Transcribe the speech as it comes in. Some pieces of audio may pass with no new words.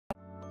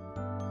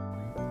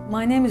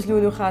My name is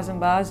Loulou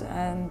Khazen Baz,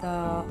 and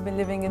I've been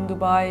living in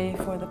Dubai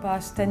for the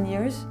past 10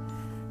 years.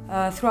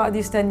 Throughout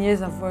these 10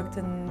 years I've worked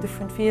in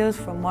different fields,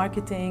 from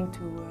marketing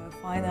to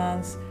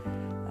finance,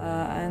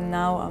 and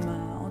now I'm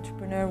an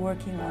entrepreneur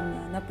working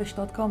on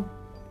napish.com.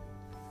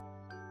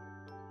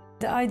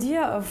 The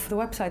idea of the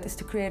website is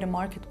to create a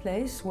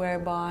marketplace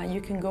whereby you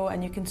can go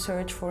and you can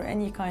search for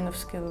any kind of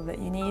skill that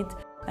you need.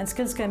 And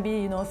skills can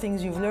be,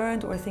 things you've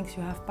learned or things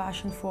you have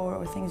passion for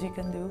or things you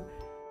can do.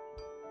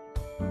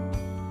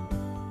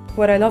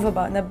 What I love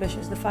about Napish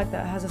is the fact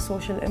that it has a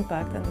social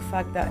impact and the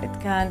fact that it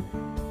can,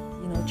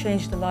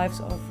 change the lives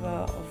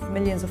of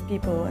millions of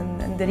people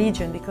in the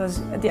region,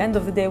 because at the end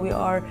of the day we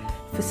are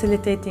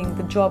facilitating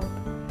the job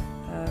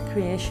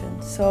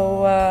creation.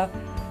 So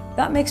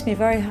that makes me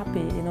very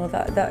happy,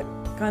 that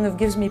kind of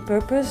gives me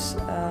purpose,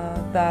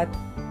 that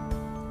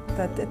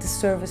it's a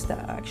service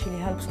that actually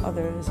helps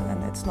others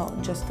and it's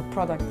not just a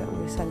product that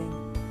we're selling.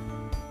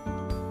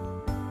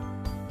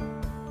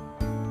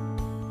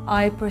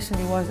 I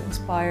personally was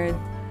inspired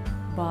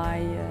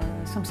by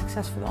some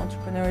successful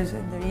entrepreneurs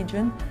in the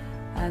region,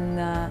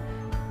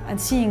 and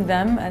seeing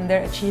them and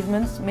their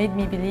achievements made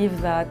me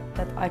believe that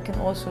I can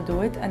also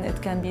do it, and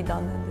it can be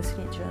done in this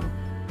region.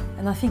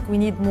 And I think we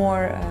need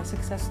more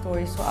success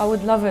stories. So I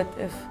would love it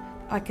if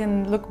I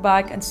can look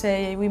back and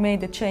say we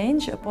made a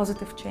change, a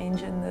positive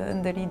change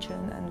in the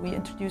region, and we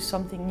introduced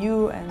something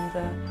new,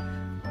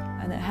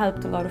 and it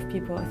helped a lot of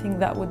people. I think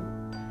that would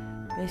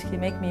basically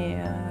make me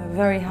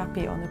very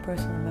happy on a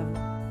personal level.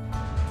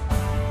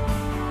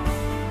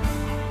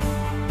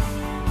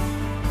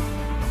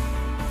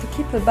 To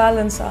keep a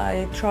balance,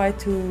 I try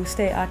to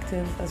stay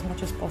active as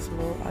much as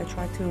possible. I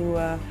try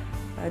to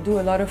do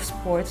a lot of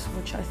sports,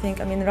 which I think,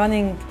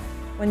 running,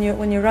 when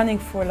you're running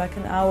for like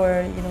an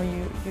hour,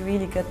 you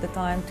really get the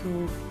time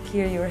to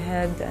clear your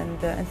head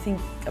and think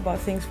about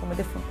things from a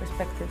different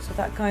perspective. So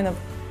that kind of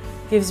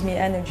gives me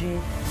energy.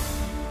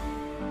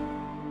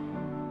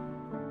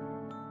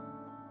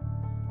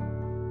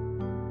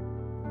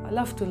 I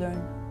love to learn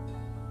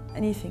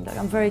anything.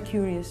 I'm very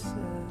curious,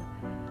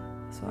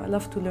 so I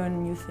love to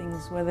learn new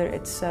things, whether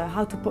it's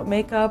how to put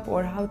makeup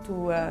or how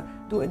to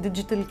do a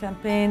digital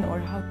campaign or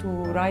how to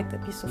write a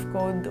piece of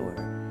code.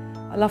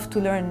 I love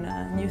to learn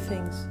new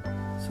things,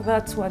 so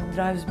that's what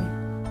drives me.